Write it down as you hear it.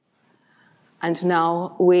And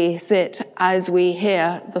now we sit as we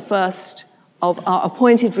hear the first of our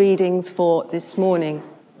appointed readings for this morning.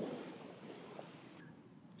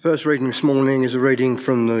 First reading this morning is a reading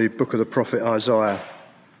from the book of the prophet Isaiah.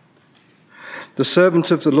 The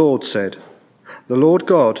servant of the Lord said, "The Lord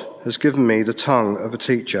God has given me the tongue of a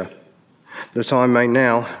teacher, that I may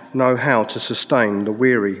now know how to sustain the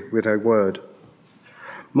weary with a word.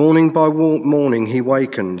 Morning by morning he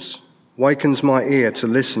wakens my ear to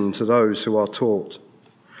listen to those who are taught.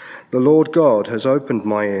 The Lord God has opened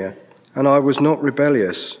my ear, and I was not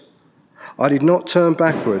rebellious. I did not turn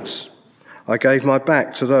backwards. I gave my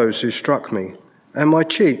back to those who struck me, and my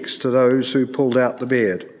cheeks to those who pulled out the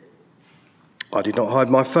beard. I did not hide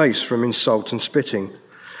my face from insult and spitting.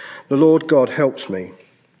 The Lord God helped me.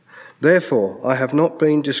 Therefore I have not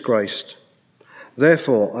been disgraced.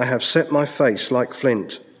 Therefore I have set my face like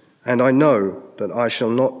flint, and I know that I shall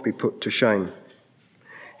not be put to shame.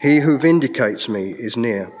 He who vindicates me is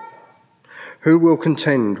near. Who will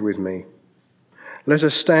contend with me? Let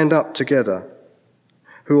us stand up together.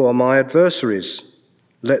 Who are my adversaries?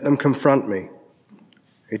 Let them confront me.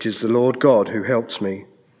 It is the Lord God who helps me.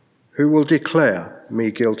 Who will declare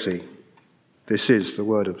me guilty?" This is the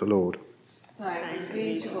word of the Lord. Thanks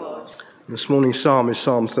be to God. This morning's psalm is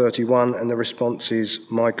Psalm 31, and the response is,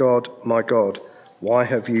 my God, why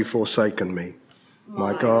have you forsaken me?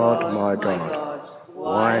 My God,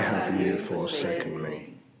 why have you forsaken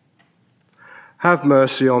me? Have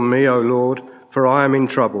mercy on me, O Lord, for I am in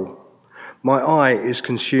trouble. My eye is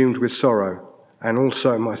consumed with sorrow, and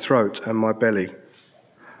also my throat and my belly.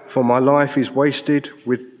 For my life is wasted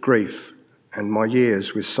with grief, and my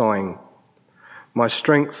years with sighing. My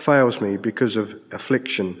strength fails me because of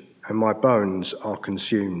affliction, and my bones are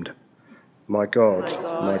consumed. My God,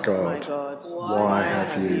 why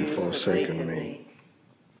have you forsaken me?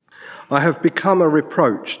 I have become a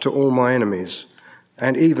reproach to all my enemies,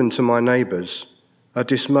 and even to my neighbours, a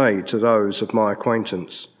dismay to those of my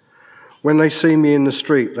acquaintance. When they see me in the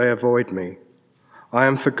street, they avoid me. I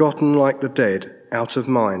am forgotten like the dead, out of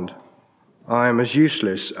mind. I am as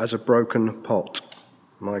useless as a broken pot.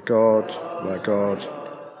 My God,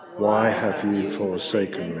 why have you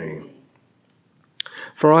forsaken me?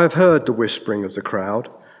 For I have heard the whispering of the crowd.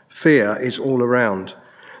 Fear is all around.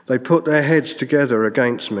 They put their heads together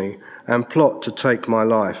against me and plot to take my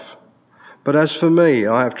life. But as for me,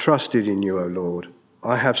 I have trusted in you, O Lord.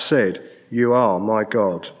 I have said, you are my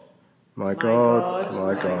God. My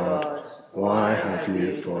God, why have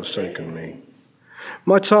you forsaken me?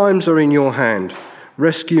 My times are in your hand.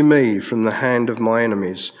 Rescue me from the hand of my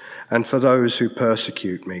enemies and for those who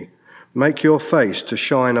persecute me. Make your face to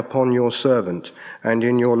shine upon your servant, and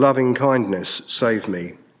in your loving kindness save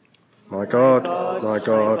me. My God,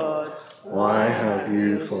 why have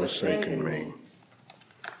you forsaken me?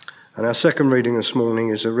 And our second reading this morning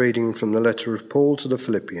is a reading from the letter of Paul to the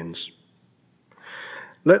Philippians.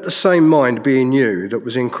 Let the same mind be in you that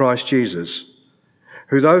was in Christ Jesus,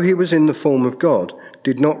 who, though he was in the form of God,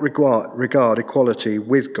 did not regard equality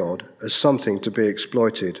with God as something to be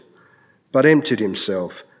exploited, but emptied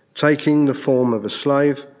himself, taking the form of a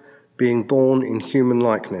slave, being born in human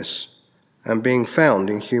likeness, and being found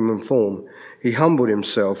in human form, he humbled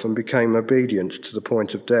himself and became obedient to the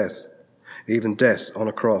point of death, even death on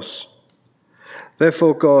a cross.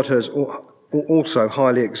 Therefore God has also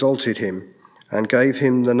highly exalted him and gave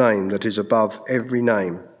him the name that is above every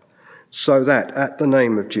name, so that at the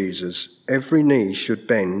name of Jesus every knee should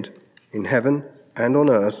bend in heaven and on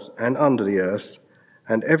earth and under the earth,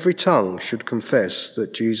 and every tongue should confess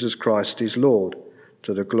that Jesus Christ is Lord,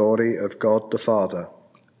 to the glory of God the Father.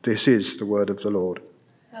 This is the word of the Lord.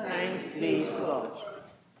 Thanks be to God.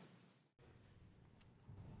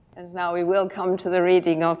 And now we will come to the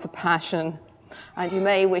reading of the Passion. And you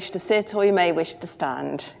may wish to sit or you may wish to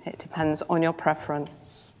stand. It depends on your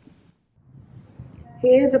preference.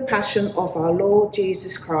 Hear the Passion of our Lord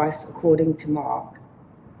Jesus Christ according to Mark.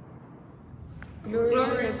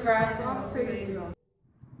 Glory to Christ our Saviour.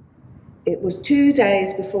 It was 2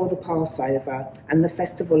 days before the Passover and the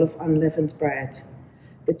festival of unleavened bread.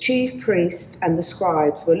 The chief priests and the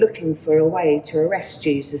scribes were looking for a way to arrest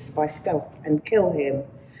Jesus by stealth and kill him,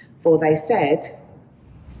 for they said,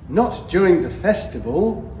 "Not during the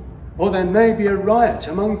festival, or there may be a riot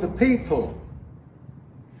among the people."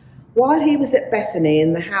 While he was at Bethany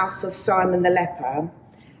in the house of Simon the leper,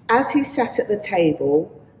 as he sat at the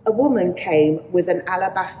table, a woman came with an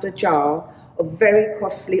alabaster jar of very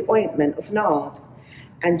costly ointment of nard,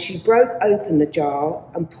 and she broke open the jar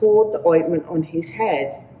and poured the ointment on his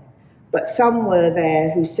head. But some were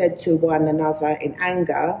there who said to one another in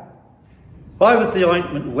anger, "Why was the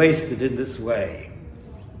ointment wasted in this way?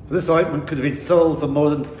 This ointment could have been sold for more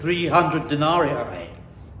than 300 denarii,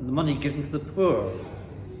 and the money given to the poor.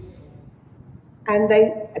 And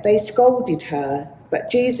they scolded her, but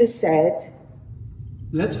Jesus said,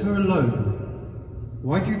 "Let her alone.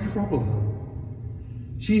 Why do you trouble her?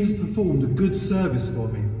 She has performed a good service for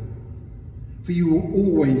me. For you will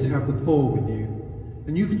always have the poor with you,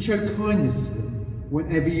 and you can show kindness to them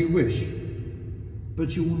whenever you wish,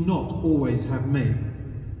 but you will not always have me.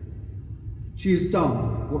 She has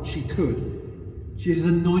done what she could. She has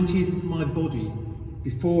anointed my body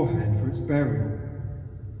beforehand for its burial.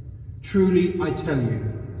 Truly, I tell you,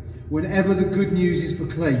 whenever the good news is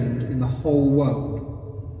proclaimed in the whole world,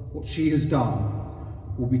 what she has done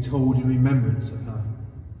will be told in remembrance of her."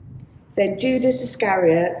 Then Judas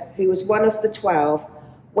Iscariot, who was one of the 12,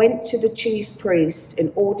 went to the chief priests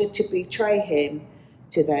in order to betray him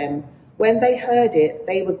to them. When they heard it,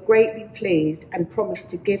 they were greatly pleased and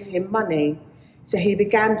promised to give him money. So he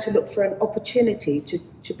began to look for an opportunity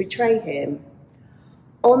to betray him.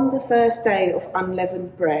 On the first day of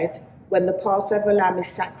unleavened bread, when the Passover lamb is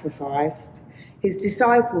sacrificed, his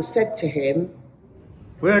disciples said to him,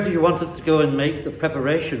 "Where do you want us to go and make the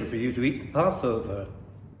preparation for you to eat the Passover?"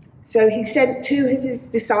 So he sent 2 of his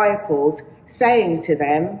disciples, saying to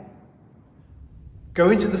them, "Go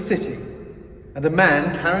into the city, and a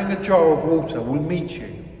man carrying a jar of water will meet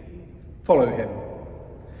you. Follow him.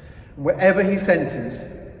 And wherever he enters,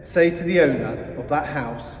 say to the owner of that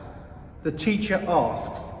house, 'The teacher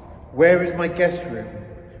asks, where is my guest room,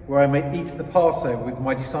 where I may eat the Passover with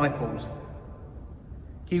my disciples?'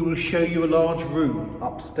 He will show you a large room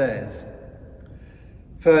upstairs,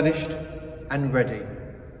 furnished and ready.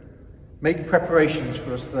 Make preparations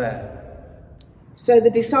for us there." So the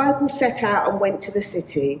disciples set out and went to the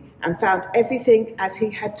city and found everything as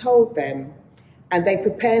he had told them, and they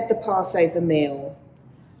prepared the Passover meal.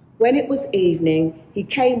 When it was evening, he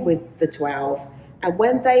came with the 12, and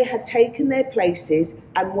when they had taken their places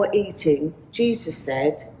and were eating, Jesus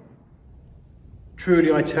said,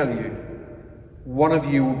 "Truly I tell you, one of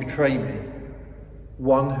you will betray me,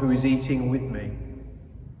 one who is eating with me."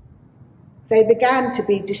 They began to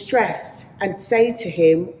be distressed and say to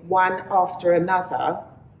him one after another,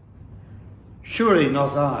 "Surely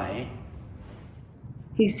not I."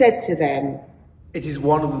 He said to them, "It is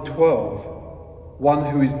one of the 12, one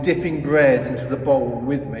who is dipping bread into the bowl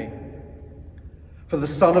with me. For the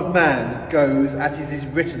Son of Man goes as it is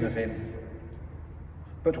written of him.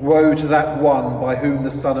 But woe to that one by whom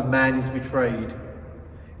the Son of Man is betrayed.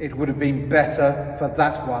 It would have been better for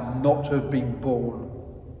that one not to have been born."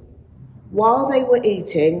 While they were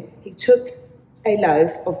eating, he took a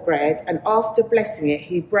loaf of bread, and after blessing it,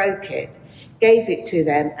 he broke it, gave it to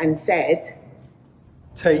them, and said,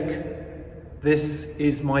 "Take, this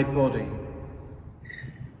is my body."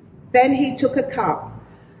 Then he took a cup,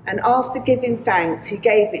 and after giving thanks, he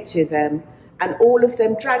gave it to them, and all of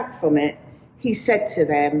them drank from it. He said to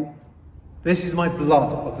them, "This is my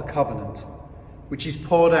blood of the covenant, which is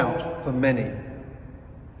poured out for many.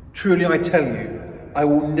 Truly I tell you, I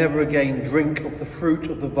will never again drink of the fruit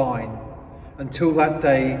of the vine until that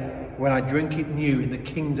day when I drink it new in the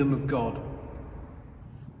kingdom of God."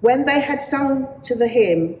 When they had sung to the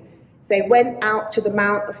hymn, they went out to the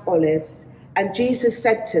Mount of Olives, and Jesus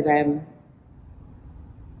said to them,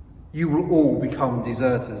 "You will all become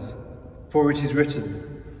deserters, for it is written,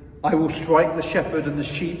 'I will strike the shepherd and the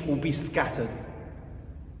sheep will be scattered.'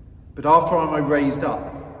 But after I am raised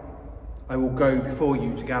up, I will go before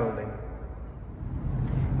you to Galilee."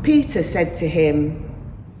 Peter said to him,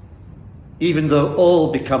 "Even though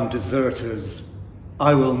all become deserters,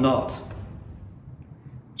 I will not."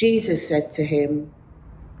 Jesus said to him,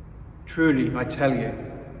 "Truly I tell you,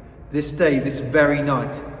 this day, this very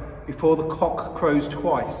night, before the cock crows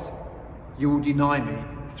twice, you will deny me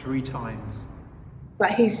 3 times.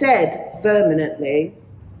 But he said vehemently,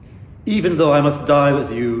 "Even though I must die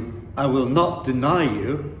with you, I will not deny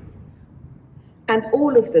you." And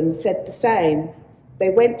all of them said the same. They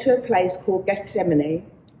went to a place called Gethsemane,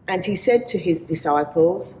 and he said to his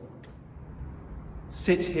disciples,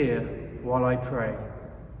 "Sit here while I pray."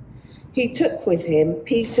 He took with him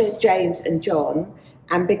Peter, James, and John,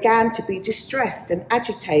 and began to be distressed and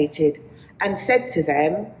agitated, and said to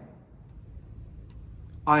them,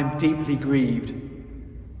 "I am deeply grieved,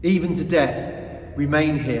 even to death.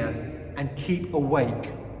 Remain here and keep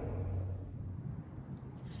awake."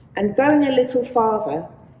 And going a little farther,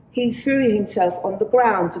 he threw himself on the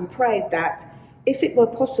ground and prayed that, if it were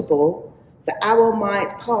possible, the hour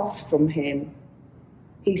might pass from him.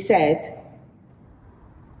 He said,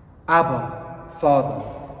 "Abba, Father,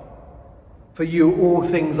 for you all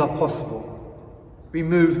things are possible.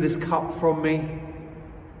 Remove this cup from me,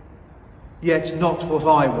 Yet not what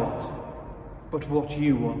I want, but what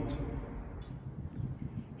you want.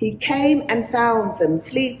 He came and found them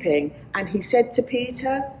sleeping, and he said to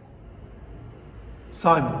Peter,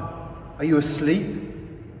 Simon, are you asleep?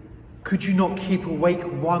 Could you not keep awake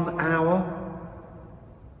 1 hour?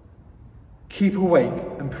 Keep awake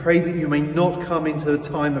and pray that you may not come into the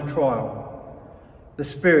time of trial. The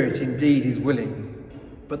spirit indeed is willing,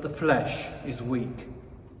 but the flesh is weak.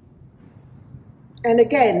 And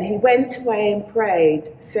again he went away and prayed,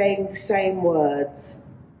 saying the same words.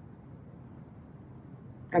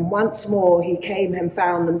 And once more he came and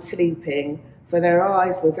found them sleeping, for their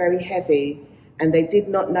eyes were very heavy, and they did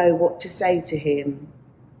not know what to say to him.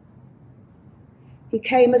 He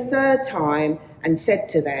came a third time and said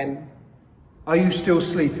to them, Are you still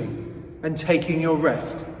sleeping and taking your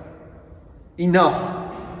rest?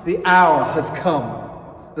 Enough, the hour has come.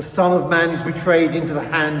 The Son of Man is betrayed into the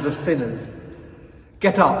hands of sinners.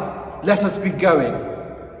 Get up, let us be going.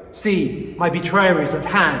 See, my betrayer is at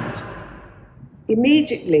hand.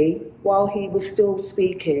 Immediately, while he was still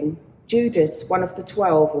speaking, Judas, one of the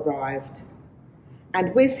 12, arrived.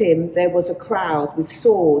 And with him there was a crowd with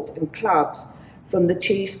swords and clubs from the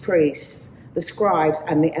chief priests, the scribes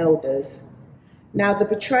and the elders. Now the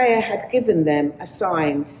betrayer had given them a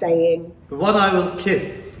sign, saying, The one I will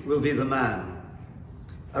kiss will be the man.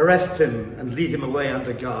 Arrest him and lead him away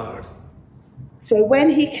under guard. So when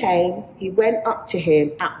he came, he went up to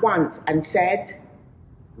him at once and said,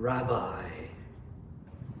 Rabbi.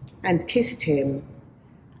 And kissed him.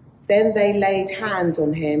 Then they laid hands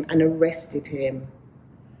on him and arrested him.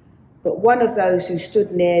 But one of those who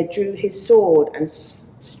stood near drew his sword and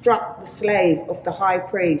struck the slave of the high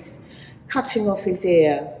priest, cutting off his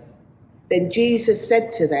ear. Then Jesus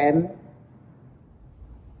said to them,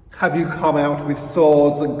 Have you come out with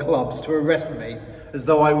swords and clubs to arrest me as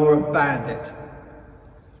though I were a bandit?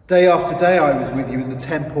 Day after day I was with you in the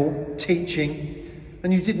temple, teaching,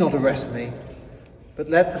 and you did not arrest me. But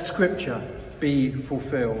let the scripture be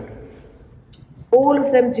fulfilled. All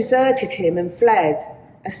of them deserted him and fled.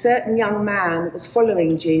 A certain young man was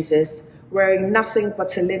following Jesus, wearing nothing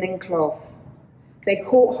but a linen cloth. They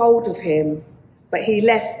caught hold of him, but he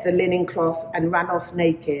left the linen cloth and ran off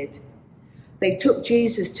naked. They took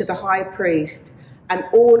Jesus to the high priest, and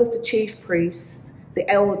all of the chief priests, the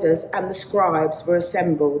elders, and the scribes were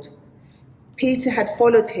assembled. Peter had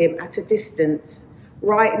followed him at a distance,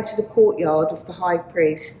 right into the courtyard of the high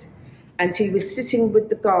priest, and he was sitting with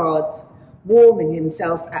the guards, warming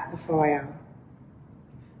himself at the fire.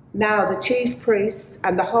 Now the chief priests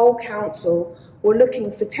and the whole council were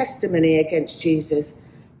looking for testimony against Jesus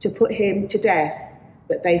to put him to death,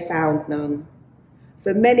 but they found none.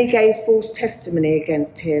 For many gave false testimony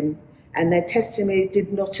against him, and their testimony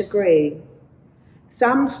did not agree.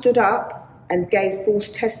 Some stood up and gave false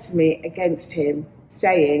testimony against him,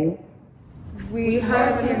 saying, We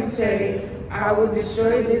heard him say, I will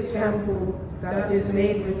destroy this temple that is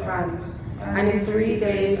made with hands, and in 3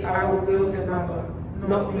 days I will build another,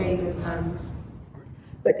 not made with hands.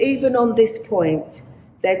 But even on this point,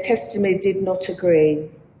 their testimony did not agree.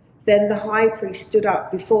 Then the high priest stood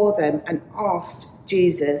up before them and asked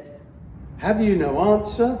Jesus, Have you no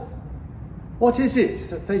answer? What is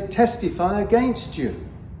it that they testify against you?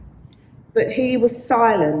 But he was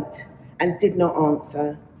silent and did not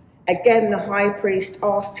answer. Again the high priest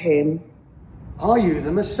asked him, Are you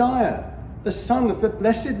the Messiah, the Son of the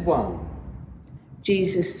Blessed One?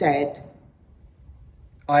 Jesus said,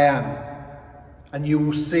 I am, and you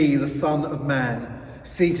will see the Son of Man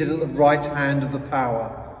seated at the right hand of the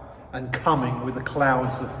power and coming with the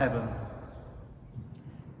clouds of heaven.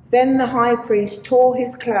 Then the high priest tore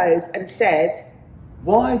his clothes and said,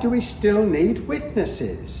 Why do we still need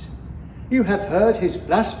witnesses? You have heard his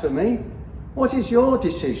blasphemy. What is your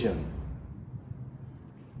decision?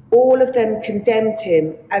 All of them condemned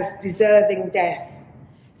him as deserving death.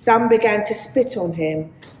 Some began to spit on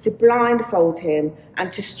him, to blindfold him,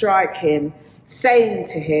 and to strike him, saying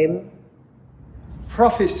to him,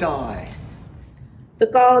 Prophesy. The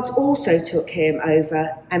guards also took him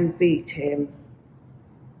over and beat him.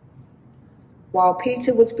 While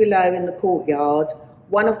Peter was below in the courtyard,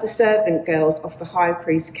 one of the servant girls of the high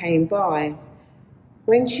priest came by.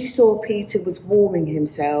 When she saw Peter was warming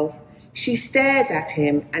himself, she stared at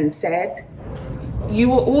him and said,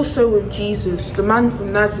 You were also with Jesus, the man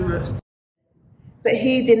from Nazareth. But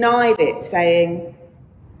he denied it, saying,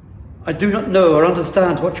 I do not know or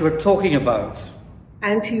understand what you are talking about.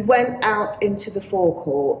 And he went out into the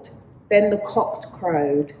forecourt. Then the cock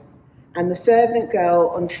crowed, and the servant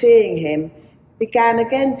girl, on seeing him, began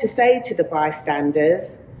again to say to the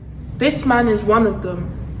bystanders, This man is one of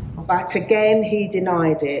them. But again he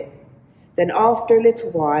denied it. Then after a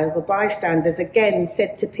little while, the bystanders again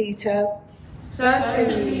said to Peter,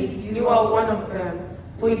 "Certainly you are one of them,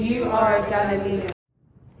 for you are a Galilean."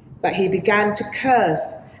 But he began to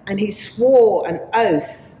curse, and he swore an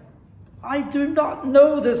oath. "I do not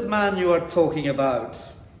know this man you are talking about."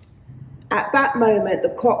 At that moment, the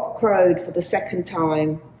cock crowed for the second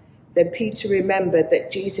time. Then Peter remembered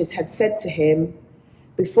that Jesus had said to him,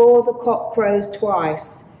 "Before the cock crows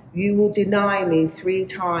twice, you will deny me 3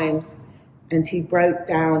 times." And he broke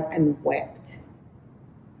down and wept.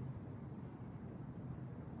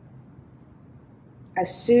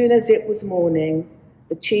 As soon as it was morning,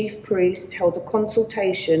 the chief priests held a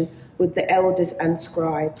consultation with the elders and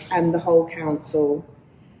scribes and the whole council.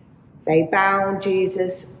 They bound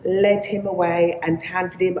Jesus, led him away, and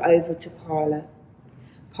handed him over to Pilate.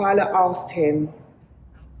 Pilate asked him,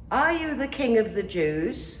 "Are you the king of the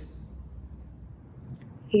Jews?"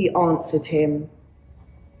 He answered him,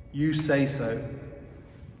 You say so.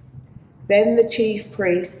 Then the chief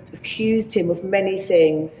priest accused him of many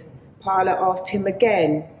things. Pilate asked him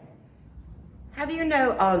again, "Have you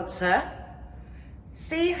no answer?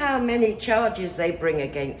 See how many charges they bring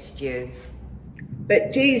against you."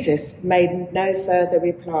 But Jesus made no further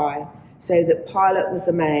reply, so that Pilate was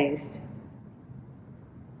amazed.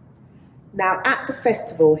 Now at the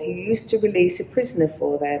festival he used to release a prisoner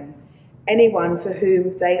for them, anyone for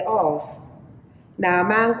whom they asked. Now a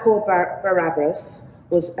man called Barabbas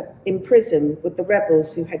was in prison with the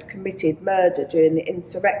rebels who had committed murder during the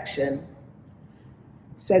insurrection.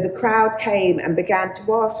 So the crowd came and began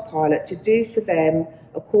to ask Pilate to do for them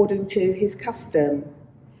according to his custom.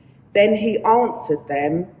 Then he answered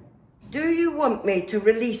them, "Do you want me to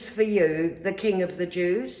release for you the king of the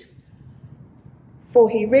Jews?" For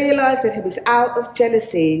he realized that it was out of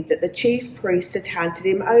jealousy that the chief priests had handed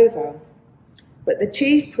him over. But the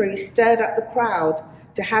chief priests stirred up the crowd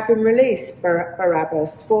to have him release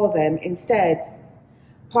Barabbas for them instead.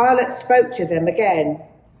 Pilate spoke to them again.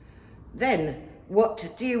 "Then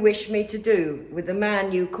what do you wish me to do with the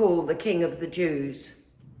man you call the king of the Jews?"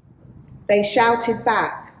 They shouted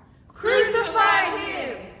back, "Crucify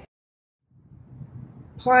him!"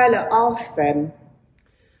 Pilate asked them,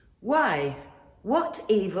 "Why? What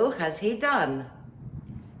evil has he done?"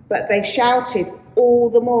 but they shouted all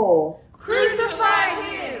the more, "Crucify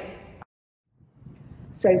him!"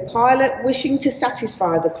 So Pilate, wishing to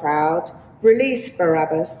satisfy the crowd, released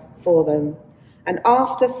Barabbas for them, and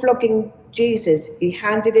after flogging Jesus, he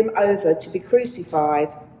handed him over to be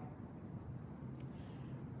crucified.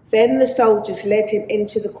 Then the soldiers led him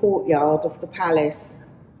into the courtyard of the palace,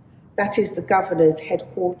 that is the governor's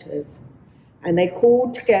headquarters, and they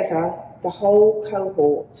called together the whole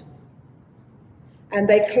cohort. And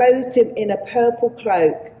they clothed him in a purple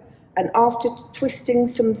cloak, and after twisting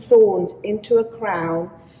some thorns into a crown,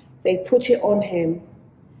 they put it on him,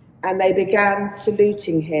 and they began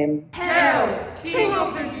saluting him. "Hail, King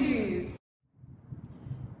of the Jews!"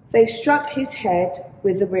 They struck his head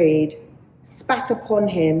with a reed, spat upon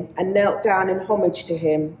him, and knelt down in homage to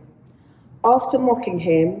him. After mocking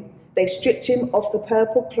him, they stripped him of the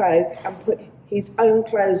purple cloak and put his own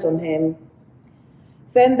clothes on him.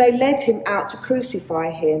 Then they led him out to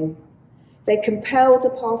crucify him. They compelled a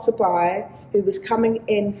passerby who was coming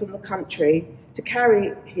in from the country to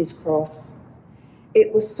carry his cross.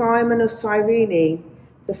 It was Simon of Cyrene,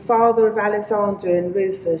 the father of Alexander and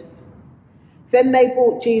Rufus. Then they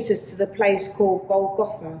brought Jesus to the place called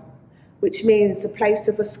Golgotha, which means the place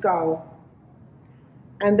of a skull.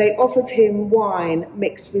 And they offered him wine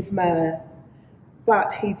mixed with myrrh,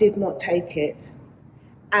 but he did not take it.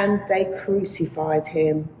 And they crucified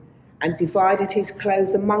him and divided his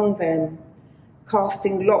clothes among them,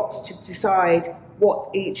 casting lots to decide what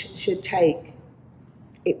each should take.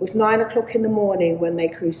 It was 9 o'clock in the morning when they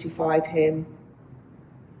crucified him.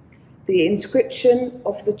 The inscription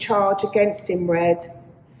of the charge against him read,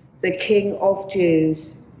 "The King of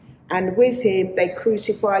Jews." And with him they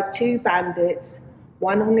crucified 2 bandits,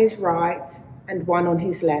 one on his right and one on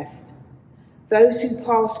his left. Those who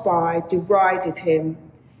passed by derided him,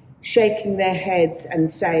 shaking their heads and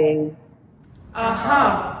saying,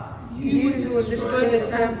 "Aha! You will destroy the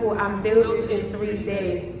temple and build it in 3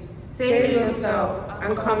 days. Save yourself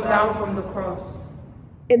and come down from the cross."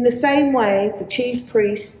 In the same way, the chief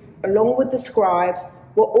priests, along with the scribes,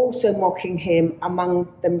 were also mocking him among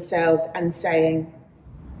themselves and saying,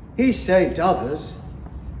 He saved others.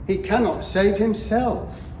 He cannot save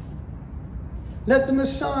himself. Let the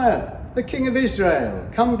Messiah, the King of Israel,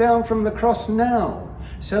 come down from the cross now,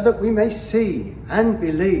 so that we may see and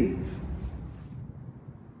believe.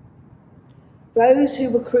 Those who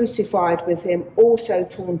were crucified with him also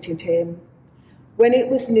taunted him. When it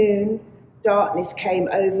was noon, darkness came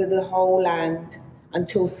over the whole land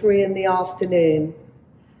until 3 p.m.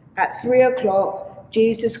 At 3 o'clock,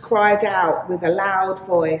 Jesus cried out with a loud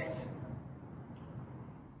voice,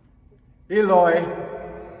 Eloi,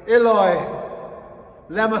 Eloi,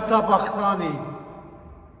 lama sabachthani,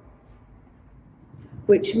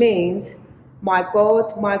 which means, my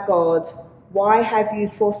God, why have you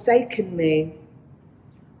forsaken me?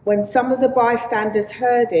 When some of the bystanders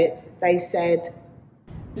heard it, they said,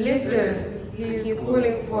 Listen, he is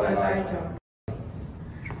calling for Elijah.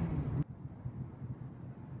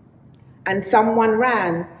 And someone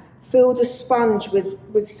ran, filled a sponge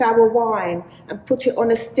with sour wine and put it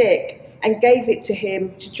on a stick and gave it to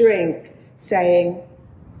him to drink, saying,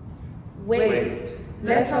 Wait,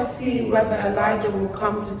 let us see whether Elijah will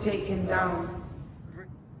come to take him down.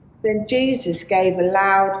 Then Jesus gave a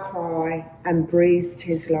loud cry and breathed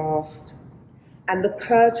his last. And the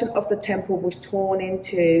curtain of the temple was torn in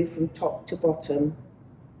two from top to bottom.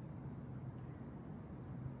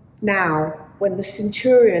 Now, when the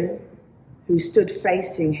centurion who stood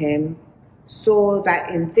facing him saw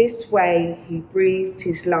that in this way he breathed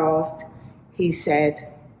his last, he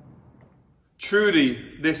said,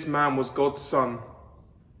 Truly, this man was God's son.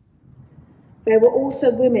 There were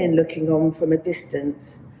also women looking on from a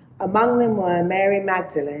distance. Among them were Mary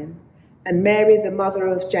Magdalene and Mary, the mother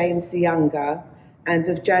of James the Younger, and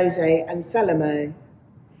of Jose and Salome.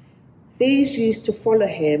 These used to follow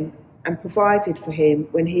him and provided for him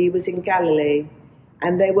when he was in Galilee,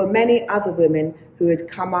 and there were many other women who had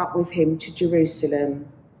come up with him to Jerusalem.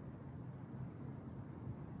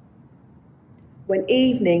 When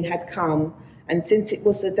evening had come, and since it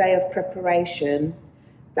was the day of preparation,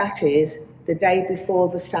 that is, the day before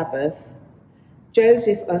the Sabbath,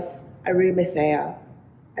 Joseph of Arimathea,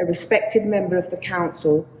 a respected member of the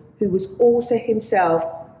council, who was also himself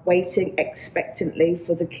waiting expectantly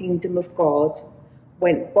for the kingdom of God,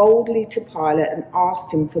 went boldly to Pilate and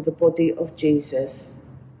asked him for the body of Jesus.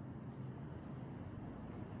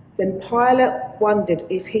 Then Pilate wondered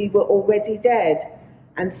if he were already dead,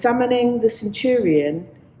 and summoning the centurion,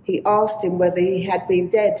 he asked him whether he had been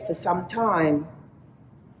dead for some time.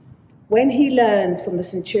 When he learned from the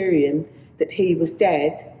centurion that he was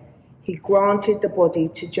dead, he granted the body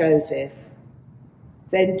to Joseph.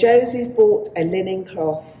 Then Joseph bought a linen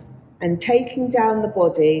cloth, and taking down the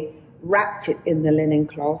body, wrapped it in the linen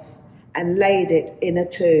cloth, and laid it in a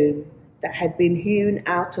tomb that had been hewn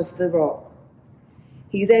out of the rock.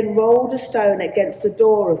 He then rolled a stone against the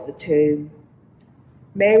door of the tomb.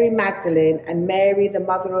 Mary Magdalene and Mary, the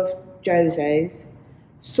mother of Joses,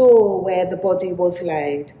 saw where the body was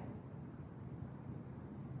laid.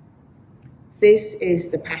 This is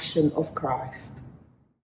the Passion of Christ.